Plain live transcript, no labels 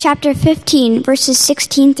Chapter 15, verses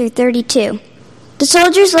 16 through 32. The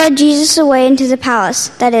soldiers led Jesus away into the palace,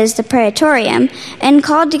 that is, the praetorium, and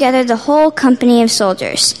called together the whole company of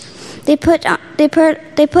soldiers. They put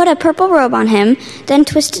a purple robe on him, then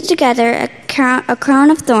twisted together a crown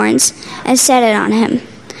of thorns and set it on him.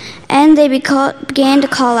 And they began to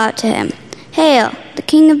call out to him, "Hail, the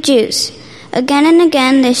King of Jews!" Again and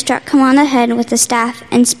again they struck him on the head with a staff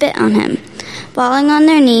and spit on him. Falling on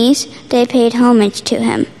their knees, they paid homage to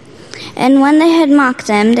him. And when they had mocked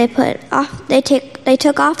them, they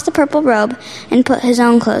took off the purple robe and put his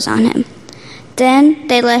own clothes on him. Then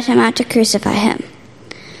they led him out to crucify him.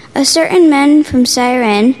 A certain man from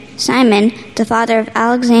Cyrene, Simon, the father of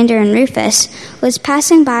Alexander and Rufus, was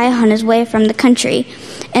passing by on his way from the country,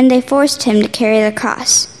 and they forced him to carry the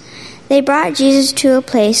cross. They brought Jesus to a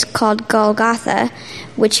place called Golgotha,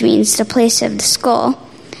 which means the place of the skull.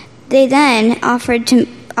 They then offered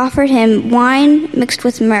him wine mixed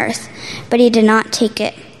with myrrh, but he did not take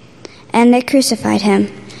it. And they crucified him.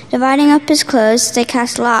 Dividing up his clothes, they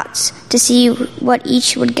cast lots to see what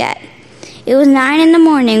each would get. It was 9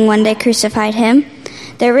 a.m. when they crucified him.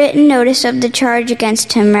 The written notice of the charge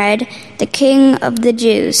against him read, "The King of the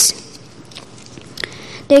Jews."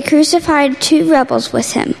 They crucified 2 rebels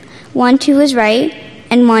with him, one to his right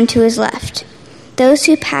and one to his left. Those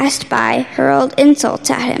who passed by hurled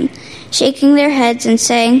insults at him, shaking their heads and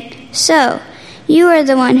saying, "So, you are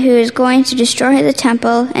the one who is going to destroy the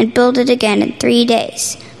temple and build it again in 3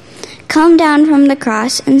 days. Come down from the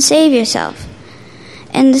cross and save yourself."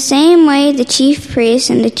 In the same way, the chief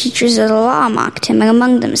priests and the teachers of the law mocked him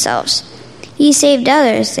among themselves. "He saved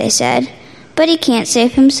others," they said, "but he can't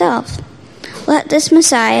save himself. Let this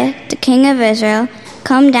Messiah, the King of Israel,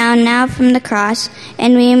 come down now from the cross,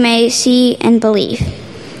 and we may see and believe."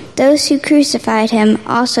 Those who crucified him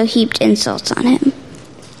also heaped insults on him.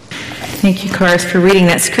 Thank you, Karis, for reading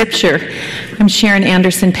that scripture. I'm Sharon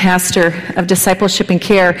Anderson, pastor of Discipleship and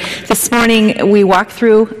Care. This morning we walk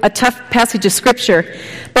through a tough passage of scripture,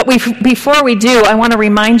 but before we do, I want to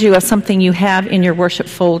remind you of something you have in your worship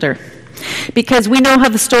folder, because we know how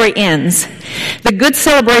the story ends. The good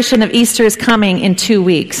celebration of Easter is coming in 2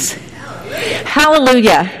 weeks.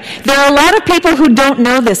 Hallelujah. There are a lot of people who don't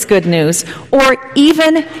know this good news, or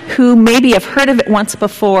even who maybe have heard of it once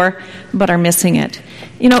before but are missing it.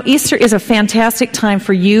 You know, Easter is a fantastic time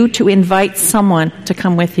for you to invite someone to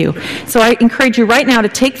come with you. So I encourage you right now to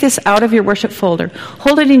take this out of your worship folder,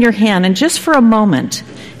 hold it in your hand, and just for a moment,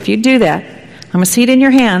 if you do that, I'm going to see it in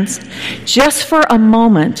your hands, just for a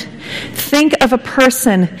moment, think of a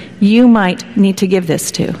person you might need to give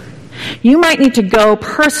this to. You might need to go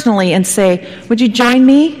personally and say, "Would you join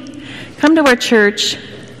me? Come to our church.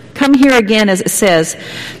 Come here again," as it says,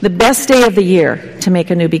 the best day of the year to make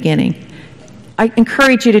a new beginning. I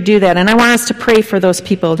encourage you to do that, and I want us to pray for those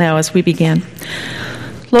people now as we begin.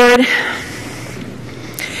 Lord,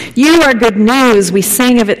 you are good news. We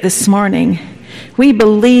sang of it this morning. We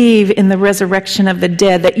believe in the resurrection of the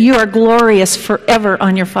dead, that you are glorious forever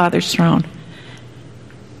on your Father's throne.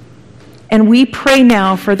 And we pray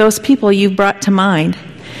now for those people you've brought to mind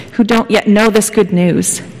who don't yet know this good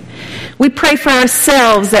news. We pray for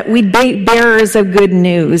ourselves that we'd be bearers of good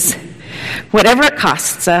news, whatever it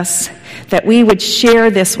costs us, that we would share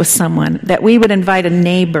this with someone, that we would invite a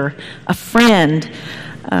neighbor, a friend,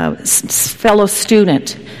 a fellow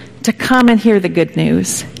student to come and hear the good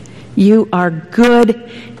news. You are good.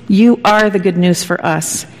 You are the good news for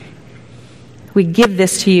us. We give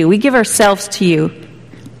this to you. We give ourselves to you.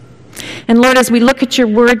 And Lord, as we look at your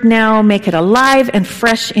word now, make it alive and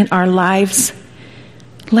fresh in our lives.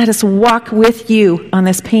 Let us walk with you on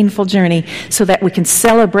this painful journey so that we can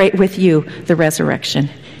celebrate with you the resurrection.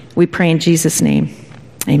 We pray in Jesus' name.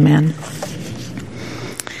 Amen.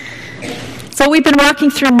 So we've been walking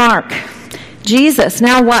through Mark. Jesus,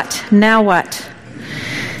 now what? Now what?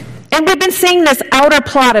 And we've been seeing this outer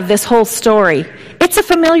plot of this whole story. It's a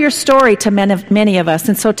familiar story to many of us,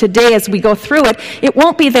 and so today as we go through it, it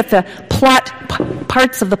won't be that the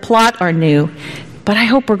parts of the plot are new, but I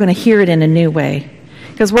hope we're going to hear it in a new way,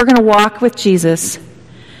 because we're going to walk with Jesus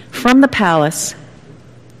from the palace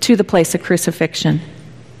to the place of crucifixion.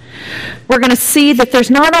 We're going to see that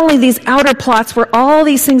there's not only these outer plots where all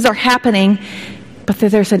these things are happening, but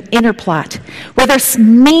that there's an inner plot, where there's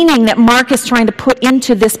meaning that Mark is trying to put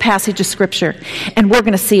into this passage of Scripture, and we're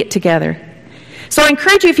going to see it together. So I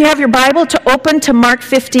encourage you, if you have your Bible, to open to Mark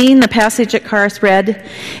 15, the passage that Karis read,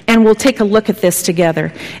 and we'll take a look at this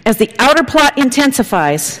together. As the outer plot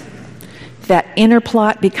intensifies, that inner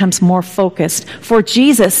plot becomes more focused for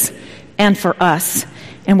Jesus and for us.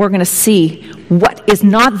 And we're going to see what is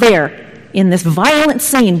not there in this violent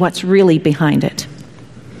scene, what's really behind it.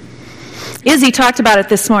 Izzy talked about it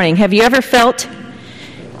this morning. Have you ever felt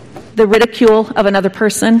the ridicule of another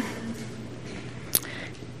person?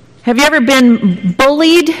 Have you ever been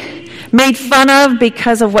bullied, made fun of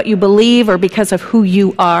because of what you believe or because of who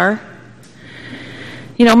you are?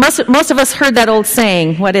 You know, most of us heard that old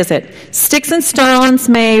saying. What is it? Sticks and stones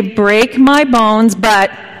may break my bones,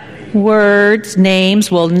 but words, names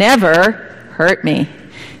will never hurt me.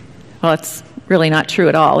 Well, it's really not true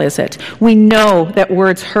at all, is it? We know that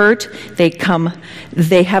words hurt. They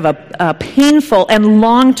have a painful and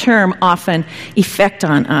long-term, often, effect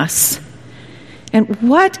on us. And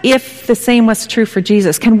what if the same was true for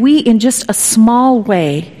Jesus? Can we, in just a small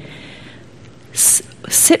way,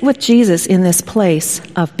 sit with Jesus in this place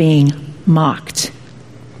of being mocked?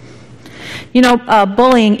 You know,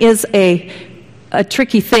 bullying is a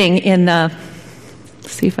tricky thing in, let's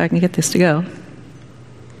see if I can get this to go.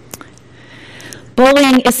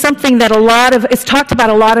 Bullying is something that it's talked about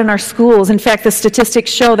a lot in our schools. In fact, the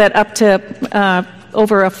statistics show that up to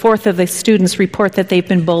over a fourth of the students report that they've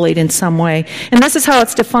been bullied in some way. And this is how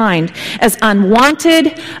it's defined: as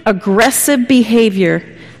unwanted, aggressive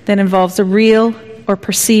behavior that involves a real or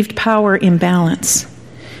perceived power imbalance.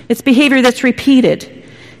 It's behavior that's repeated.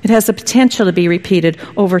 It has the potential to be repeated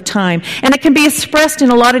over time. And it can be expressed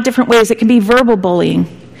in a lot of different ways. It can be verbal bullying,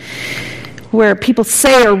 where people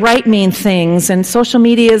say or write mean things, and social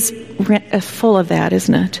media is full of that,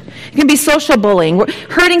 isn't it? It can be social bullying,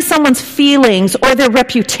 hurting someone's feelings or their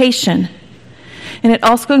reputation. And it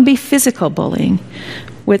also can be physical bullying,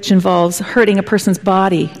 which involves hurting a person's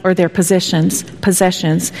body or their possessions.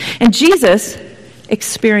 And Jesus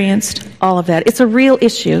experienced all of that. It's a real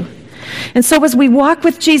issue. And so as we walk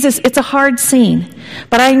with Jesus, it's a hard scene.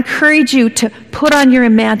 But I encourage you to put on your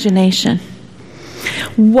imagination.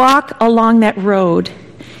 Walk along that road.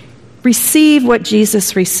 Receive what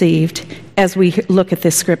Jesus received as we look at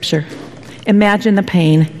this scripture. Imagine the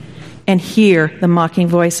pain and hear the mocking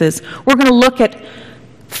voices. We're going to look at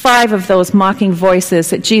 5 of those mocking voices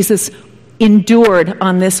that Jesus endured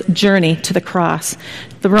on this journey to the cross.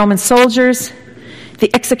 The Roman soldiers, the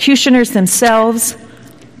executioners themselves,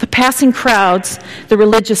 the passing crowds, the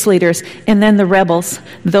religious leaders, and then the rebels,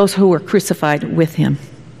 those who were crucified with him.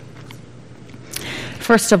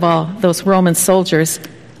 First of all, those Roman soldiers.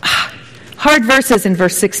 Hard verses in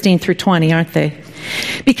verse 16 through 20, aren't they?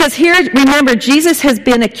 Because here, remember, Jesus has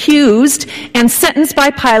been accused and sentenced by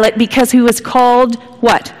Pilate because he was called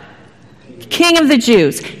what? King of the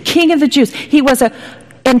Jews. King of the Jews.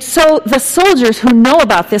 And so the soldiers who know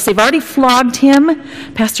about this, they've already flogged him.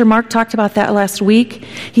 Pastor Mark talked about that last week.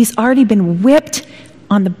 He's already been whipped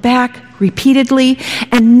on the back repeatedly,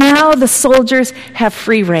 and now the soldiers have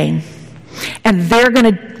free rein. And they're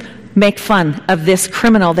going to make fun of this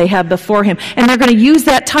criminal they have before him. And they're going to use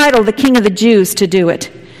that title, the King of the Jews, to do it.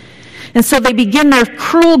 And so they begin their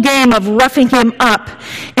cruel game of roughing him up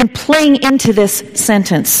and playing into this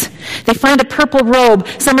sentence. They find a purple robe.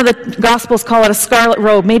 Some of the Gospels call it a scarlet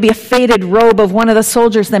robe, maybe a faded robe of one of the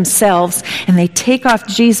soldiers themselves. And they take off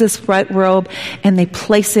Jesus' white robe and they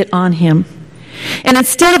place it on him. And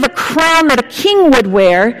instead of a crown that a king would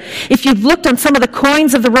wear, if you've looked on some of the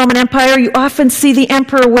coins of the Roman Empire, you often see the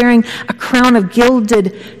emperor wearing a crown of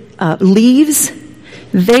gilded leaves.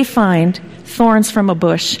 They find thorns from a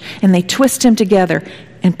bush, and they twist him together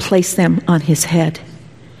and place them on his head.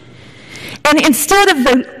 And instead of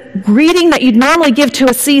the greeting that you'd normally give to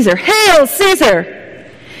a Caesar, "Hail, Caesar!"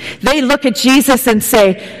 they look at Jesus and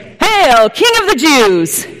say, "Hail, King of the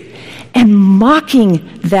Jews!" And mocking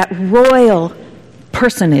that royal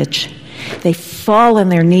personage, they fall on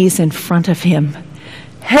their knees in front of him.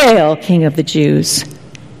 "Hail, King of the Jews."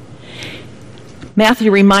 Matthew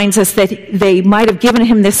reminds us that they might have given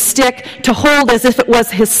him this stick to hold as if it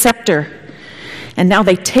was his scepter. And now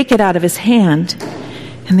they take it out of his hand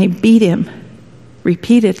and they beat him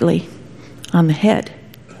repeatedly on the head.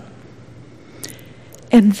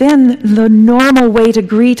 And then the normal way to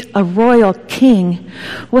greet a royal king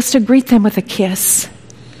was to greet them with a kiss.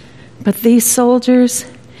 But these soldiers,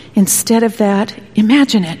 instead of that,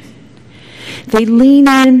 imagine it. They lean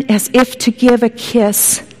in as if to give a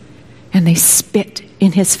kiss, and they spit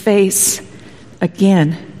in his face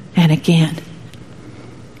again and again.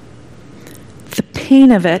 The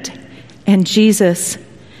pain of it, and Jesus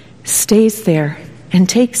stays there and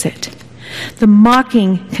takes it. The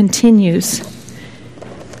mocking continues.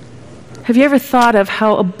 Have you ever thought of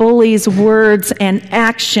how a bully's words and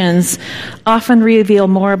actions often reveal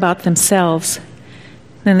more about themselves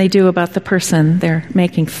than they do about the person they're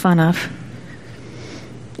making fun of?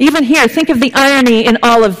 Even here, think of the irony in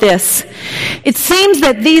all of this. It seems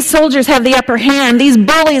that these soldiers have the upper hand. These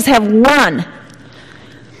bullies have won.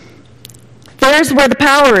 there's where the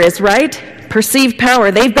power is, right? Perceived power.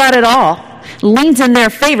 They've got it all. Leans in their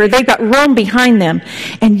favor. They've got Rome behind them.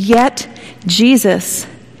 And yet, Jesus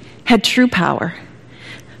had true power.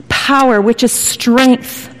 Power which is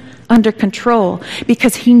strength under control,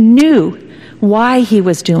 because he knew why he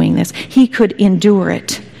was doing this. He could endure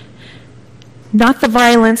it. Not the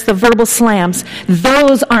violence, the verbal slams.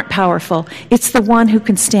 Those aren't powerful. It's the one who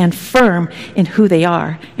can stand firm in who they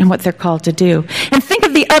are and what they're called to do. And think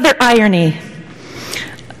of the other irony.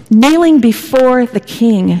 Kneeling before the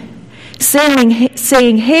king, saying,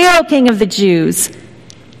 "Hail, King of the Jews."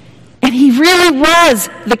 And he really was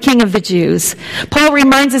the King of the Jews. Paul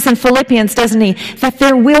reminds us in Philippians, doesn't he, that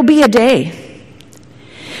there will be a day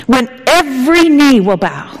when every knee will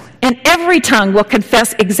bow and every tongue will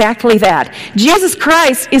confess exactly that. Jesus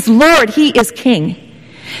Christ is Lord. He is King.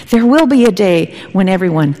 There will be a day when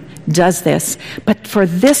everyone does this. But for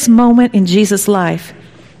this moment in Jesus' life,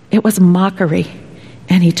 it was mockery,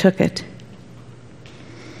 and he took it.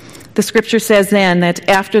 The scripture says then that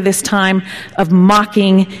after this time of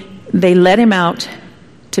mocking, they led him out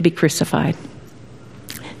to be crucified.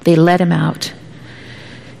 They led him out.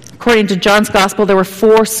 According to John's gospel, there were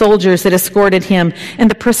 4 soldiers that escorted him, and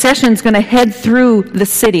the procession's going to head through the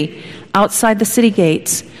city, outside the city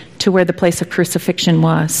gates, to where the place of crucifixion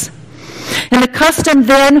was. And the custom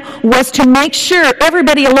then was to make sure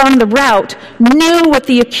everybody along the route knew what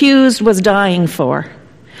the accused was dying for.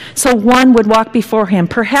 So one would walk before him,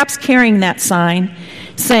 perhaps carrying that sign,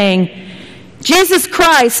 saying, "Jesus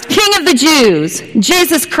Christ, King of the Jews!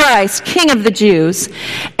 Jesus Christ, King of the Jews!"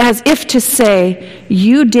 As if to say,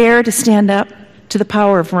 you dare to stand up to the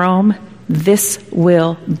power of Rome, this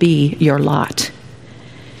will be your lot.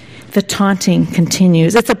 The taunting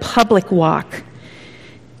continues. It's a public walk.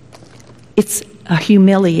 It's a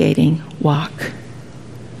humiliating walk.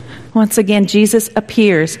 Once again, Jesus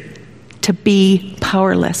appears to be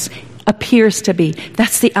powerless. Appears to be.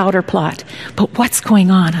 That's the outer plot. But what's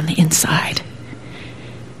going on the inside?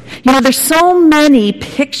 You know, there's so many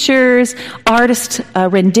pictures, artist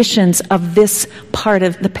renditions of this part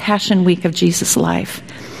of the Passion Week of Jesus' life.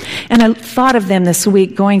 And I thought of them this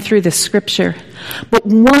week going through the scripture. But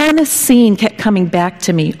one scene kept coming back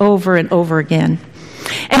to me over and over again.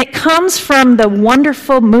 And it comes from the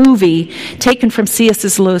wonderful movie taken from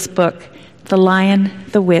C.S. Lewis' book, The Lion,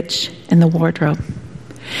 the Witch, and the Wardrobe.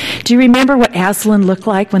 Do you remember what Aslan looked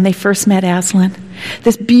like when they first met Aslan?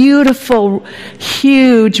 This beautiful,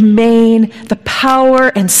 huge mane, the power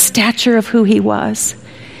and stature of who he was.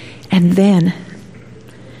 And then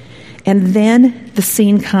the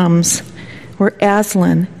scene comes where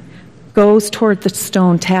Aslan goes toward the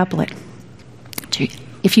stone tablet.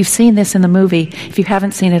 If you've seen this in the movie, if you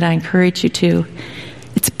haven't seen it, I encourage you to.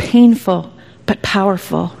 It's painful, but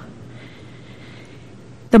powerful.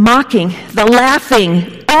 The mocking, the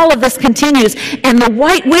laughing, all of this continues. And the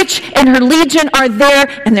white witch and her legion are there,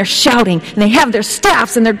 and they're shouting. And they have their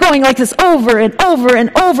staffs, and they're going like this over and over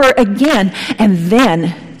and over again. And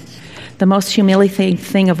then, the most humiliating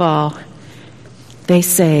thing of all, they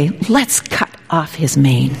say, "Let's cut off his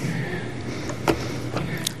mane.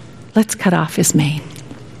 Let's cut off his mane."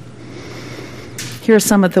 Here's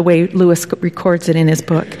some of the way Lewis records it in his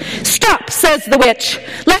book. "Stop, says the witch.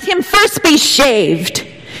 Let him first be shaved."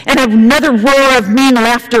 And another roar of mean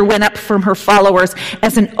laughter went up from her followers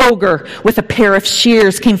as an ogre with a pair of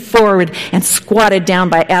shears came forward and squatted down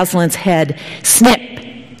by Aslan's head. Snip,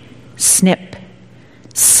 snip,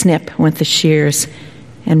 snip went the shears,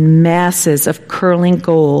 and masses of curling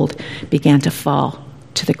gold began to fall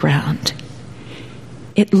to the ground.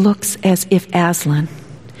 It looks as if Aslan,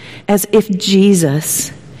 as if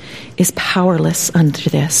Jesus is powerless under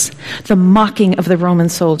this. The mocking of the Roman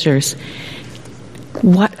soldiers.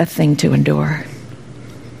 What a thing to endure.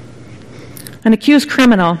 An accused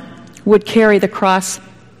criminal would carry the cross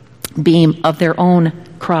beam of their own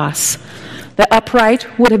cross. The upright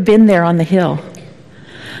would have been there on the hill.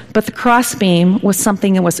 But the cross beam was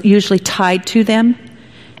something that was usually tied to them,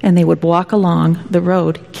 and they would walk along the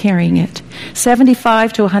road carrying it.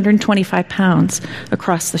 75 to 125 pounds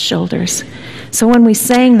across the shoulders. So when we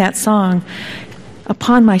sang that song,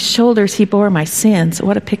 "Upon my shoulders he bore my sins,"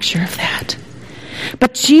 what a picture of that.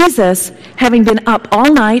 But Jesus, having been up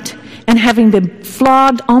all night and having been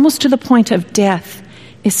flogged almost to the point of death,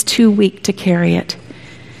 is too weak to carry it.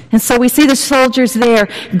 And so we see the soldiers there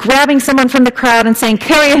grabbing someone from the crowd and saying,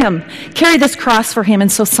 "Carry him, carry this cross for him."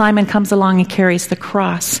 And so Simon comes along and carries the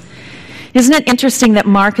cross. Isn't it interesting that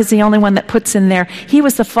Mark is the only one that puts in there, he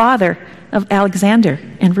was the father of Alexander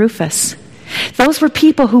and Rufus. Those were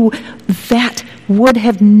people that would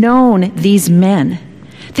have known these men.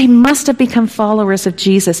 They must have become followers of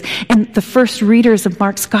Jesus. And the first readers of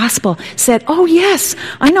Mark's gospel said, oh yes,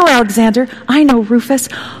 I know Alexander, I know Rufus.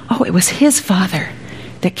 Oh, it was his father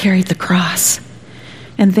that carried the cross.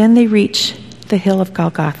 And then they reach the hill of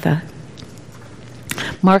Golgotha.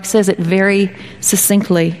 Mark says it very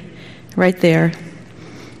succinctly right there.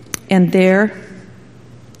 And there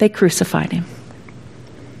they crucified him.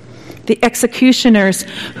 The executioners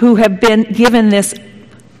who have been given this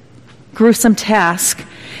gruesome task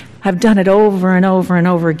have done it over and over and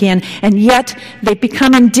over again, and yet they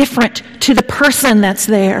become indifferent to the person that's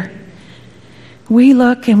there. We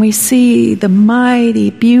look and we see the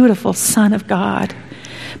mighty, beautiful Son of God,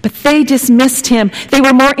 but they dismissed him. They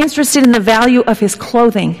were more interested in the value of his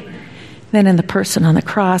clothing than in the person on the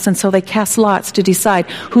cross, and so they cast lots to decide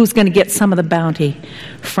who's going to get some of the bounty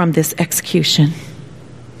from this execution.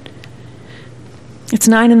 It's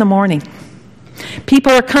 9 a.m.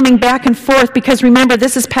 People are coming back and forth because, remember,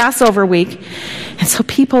 this is Passover week. And so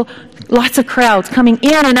people, lots of crowds coming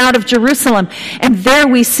in and out of Jerusalem. And there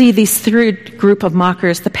we see these third group of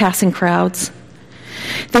mockers, the passing crowds.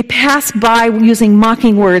 They pass by using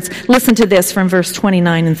mocking words. Listen to this from verse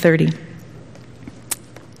 29 and 30.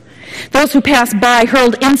 Those who passed by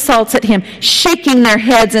hurled insults at him, shaking their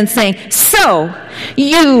heads and saying, "So,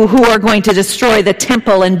 you who are going to destroy the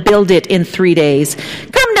temple and build it in 3 days,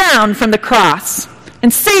 come down from the cross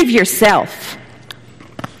and save yourself."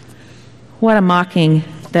 What a mocking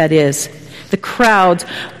that is. The crowds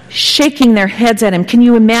shaking their heads at him. Can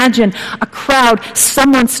you imagine a crowd,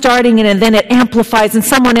 someone starting it and then it amplifies and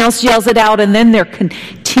someone else yells it out, and then they're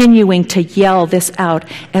continuing to yell this out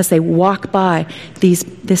as they walk by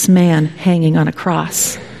this man hanging on a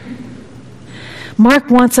cross. Mark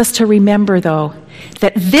wants us to remember, though,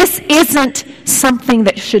 that this isn't something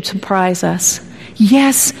that should surprise us.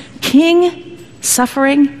 Yes, King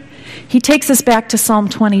suffering. He takes us back to Psalm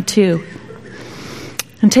 22.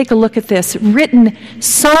 And take a look at this. Written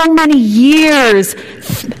so many years,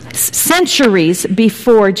 centuries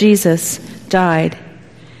before Jesus died.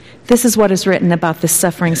 This is what is written about this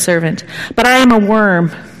suffering servant. "But I am a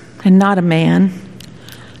worm and not a man,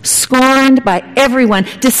 scorned by everyone,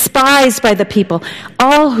 despised by the people.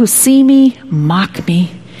 All who see me mock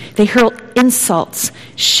me. They hurl insults,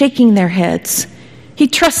 shaking their heads. He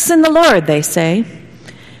trusts in the Lord," they say.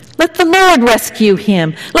 "Let the Lord rescue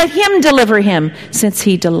him. Let him deliver him, since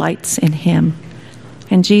he delights in him."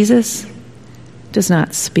 And Jesus does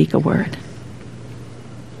not speak a word.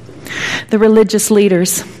 The religious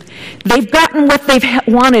leaders, they've gotten what they've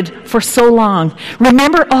wanted for so long.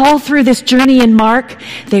 Remember, all through this journey in Mark,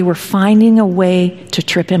 they were finding a way to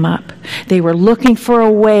trip him up. They were looking for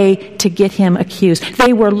a way to get him accused.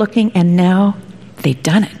 They were looking, and now they've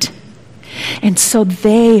done it. And so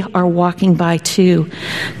they are walking by too,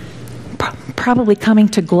 probably coming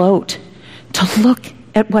to gloat, to look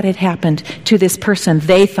at what had happened to this person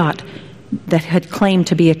they thought that had claimed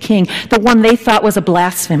to be a king, the one they thought was a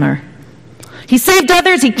blasphemer. "He saved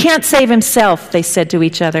others, he can't save himself," they said to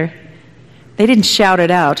each other. They didn't shout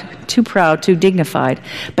it out, too proud, too dignified.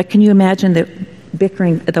 But can you imagine the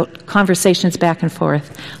bickering, the conversations back and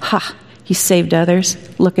forth? "Ha, he saved others.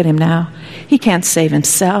 Look at him now. He can't save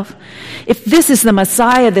himself. If this is the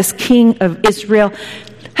Messiah, this King of Israel,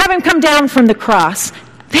 have him come down from the cross,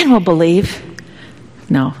 then we'll believe."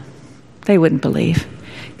 No, they wouldn't believe,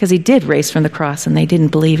 because he did rise from the cross, and they didn't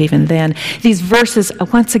believe even then. These verses are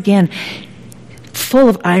once again full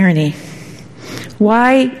of irony.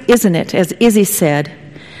 Why isn't it, as Izzy said,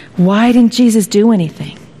 why didn't Jesus do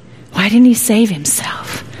anything? Why didn't he save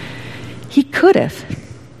himself? He could have.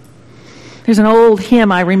 There's an old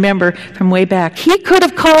hymn I remember from way back. He could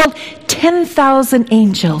have called 10,000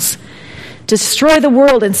 angels, destroy the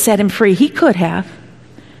world and set him free. He could have.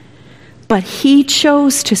 But he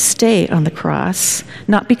chose to stay on the cross,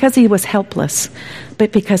 not because he was helpless,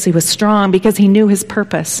 but because he was strong, because he knew his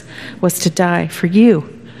purpose was to die for you,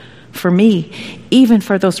 for me, even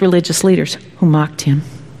for those religious leaders who mocked him.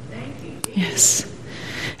 Yes.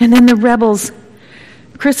 And then the rebels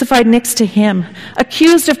crucified next to him,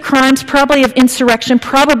 accused of crimes, probably of insurrection,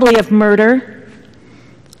 probably of murder.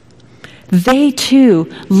 They too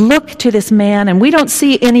look to this man, and we don't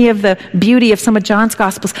see any of the beauty of some of John's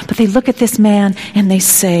Gospels, but they look at this man and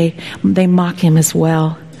they mock him as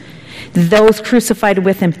well. Those crucified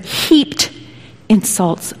with him heaped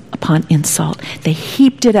insults upon insult. They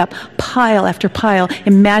heaped it up, pile after pile.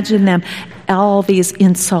 Imagine them, all these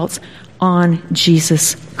insults on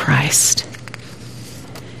Jesus Christ.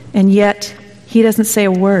 And yet, he doesn't say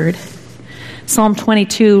a word. Psalm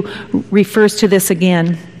 22 refers to this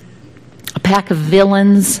again. "A pack of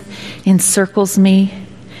villains encircles me.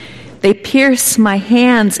 They pierce my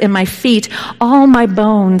hands and my feet. All my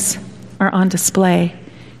bones are on display.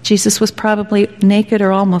 Jesus was probably naked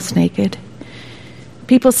or almost naked.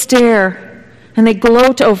 People stare and they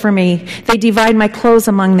gloat over me. They divide my clothes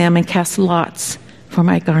among them and cast lots for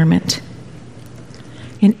my garment.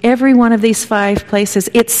 In every one of these 5 places,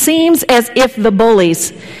 it seems as if the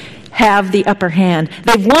bullies have the upper hand.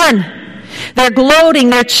 They've won. They're gloating.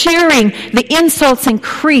 They're cheering. The insults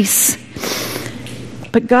increase.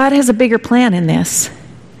 But God has a bigger plan in this.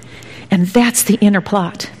 And that's the inner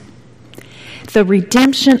plot. The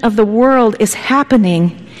redemption of the world is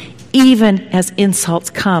happening even as insults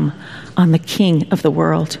come on the King of the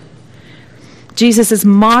world. Jesus is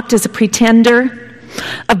mocked as a pretender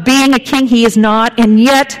of being a king he is not, and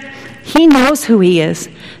yet he knows who he is,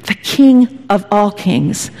 the King of all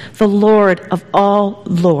kings, the Lord of all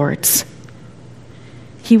lords.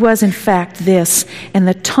 He was, in fact, this, and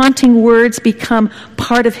the taunting words become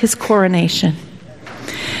part of his coronation.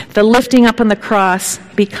 The lifting up on the cross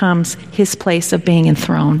becomes his place of being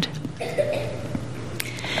enthroned.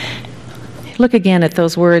 Look again at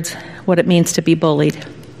those words, what it means to be bullied.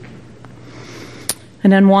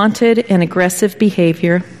 An unwanted and aggressive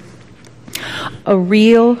behavior,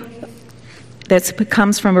 that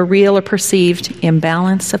comes from a real or perceived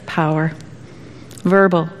imbalance of power,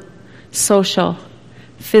 verbal, social,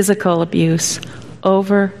 physical abuse,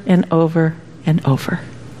 over and over and over.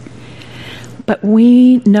 But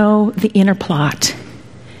we know the inner plot.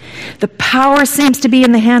 The power seems to be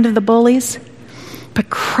in the hand of the bullies, but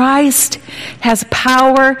Christ has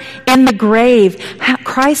power in the grave.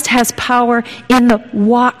 Christ has power in the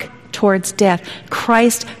walk towards death.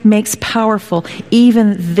 Christ makes powerful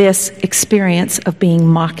even this experience of being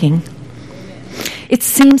mocking. It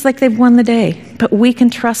seems like they've won the day, but we can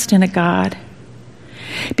trust in a God.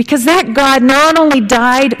 Because that God not only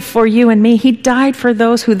died for you and me, he died for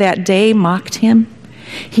those who that day mocked him.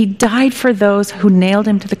 He died for those who nailed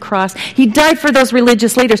him to the cross. He died for those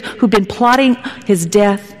religious leaders who've been plotting his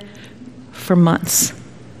death for months.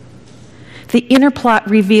 The inner plot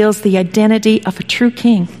reveals the identity of a true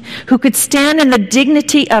king who could stand in the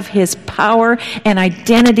dignity of his power and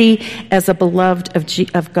identity as a beloved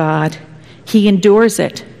of God. He endures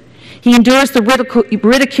it. He endures the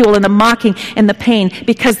ridicule and the mocking and the pain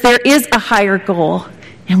because there is a higher goal,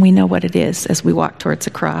 and we know what it is as we walk towards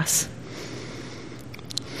the cross.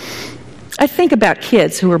 I think about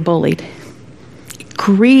kids who are bullied. It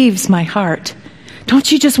grieves my heart.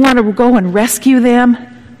 Don't you just want to go and rescue them?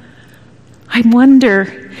 I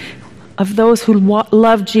wonder of those who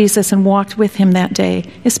loved Jesus and walked with him that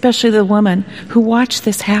day, especially the woman who watched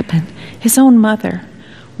this happen, his own mother,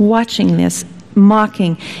 watching this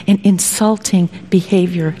mocking and insulting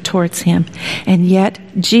behavior towards him. And yet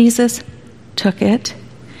Jesus took it.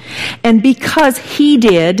 And because he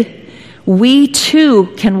did, we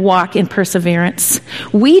too can walk in perseverance.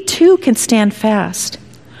 We too can stand fast.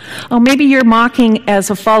 Oh, maybe your mocking as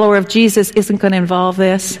a follower of Jesus isn't going to involve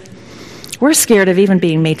this. We're scared of even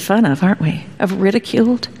being made fun of, aren't we? Of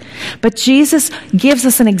ridiculed. But Jesus gives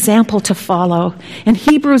us an example to follow. And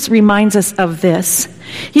Hebrews reminds us of this.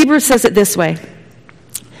 Hebrews says it this way.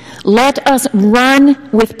 Let us run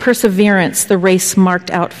with perseverance the race marked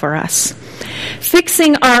out for us.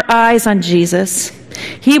 Fixing our eyes on Jesus,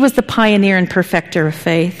 he was the pioneer and perfecter of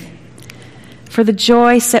faith. For the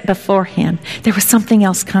joy set before him, there was something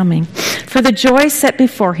else coming. For the joy set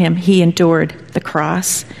before him, he endured the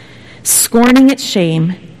cross, scorning its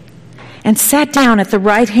shame, and sat down at the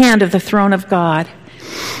right hand of the throne of God.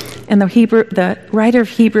 And the writer of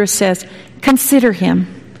Hebrews says, consider him,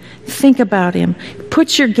 think about him,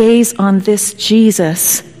 put your gaze on this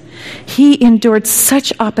Jesus. He endured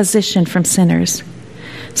such opposition from sinners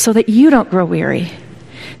so that you don't grow weary,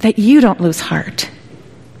 that you don't lose heart.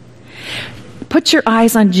 Put your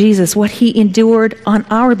eyes on Jesus, what he endured on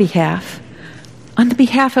our behalf, on the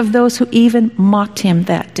behalf of those who even mocked him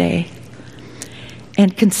that day.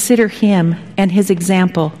 And consider him and his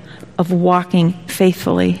example of walking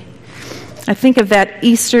faithfully. I think of that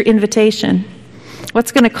Easter invitation.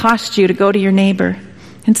 What's going to cost you to go to your neighbor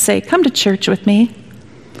and say, come to church with me?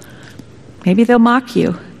 Maybe they'll mock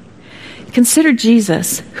you. Consider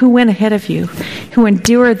Jesus, who went ahead of you, who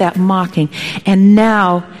endured that mocking, and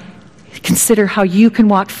now consider how you can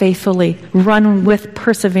walk faithfully, run with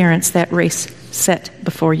perseverance that race set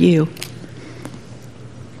before you.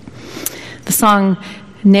 The song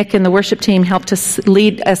Nick and the worship team helped us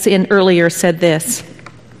lead us in earlier said this.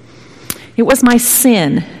 It was my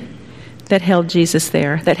sin that held Jesus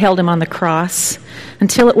there, that held him on the cross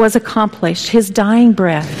until it was accomplished. His dying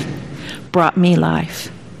breath brought me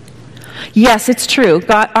life. Yes, it's true.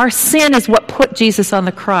 God, our sin is what put Jesus on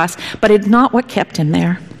the cross, but it's not what kept him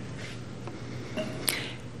there.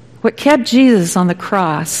 What kept Jesus on the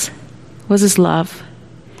cross was his love.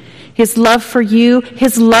 His love for you,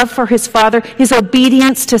 his love for his Father, his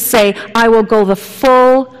obedience to say, I will go the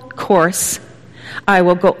full course. I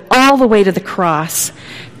will go all the way to the cross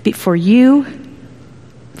for you,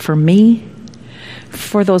 for me,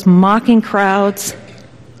 for those mocking crowds.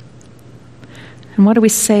 And what do we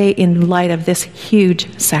say in light of this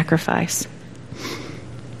huge sacrifice?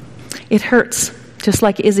 It hurts, just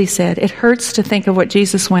like Izzy said. It hurts to think of what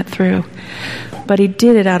Jesus went through, but he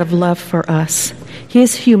did it out of love for us.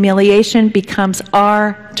 His humiliation becomes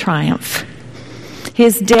our triumph.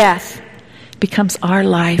 His death becomes our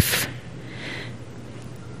life.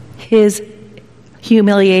 His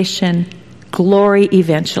humiliation, glory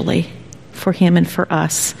eventually for him and for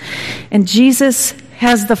us. And Jesus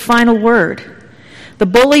has the final word. The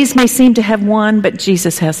bullies may seem to have won, but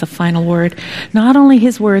Jesus has the final word. Not only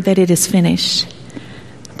his word that it is finished,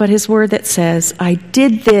 but his word that says, I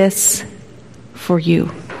did this for you.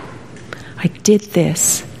 I did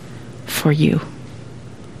this for you.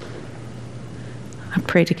 I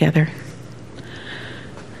pray together.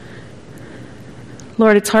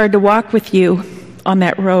 Lord, it's hard to walk with you on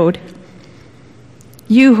that road.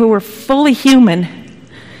 You who were fully human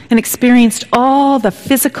and experienced all the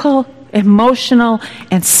physical, emotional,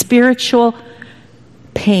 and spiritual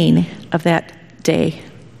pain of that day.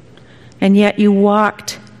 And yet you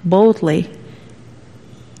walked boldly.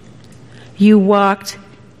 You walked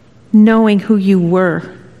knowing who you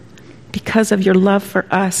were because of your love for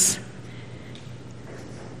us.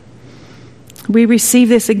 We receive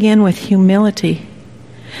this again with humility.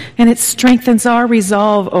 And it strengthens our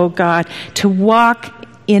resolve, oh God, to walk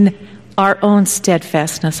in our own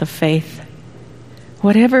steadfastness of faith.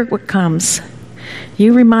 Whatever comes,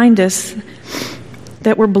 you remind us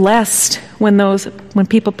that we're blessed when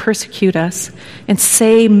people persecute us and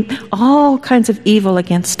say all kinds of evil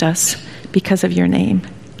against us because of your name.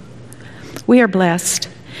 We are blessed,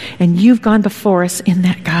 and you've gone before us in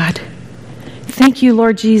that, God. Thank you,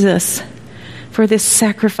 Lord Jesus, for this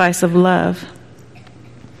sacrifice of love.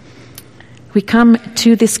 We come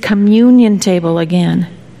to this communion table again,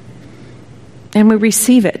 and we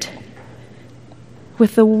receive it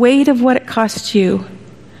with the weight of what it cost you,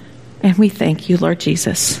 and we thank you, Lord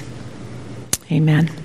Jesus. Amen.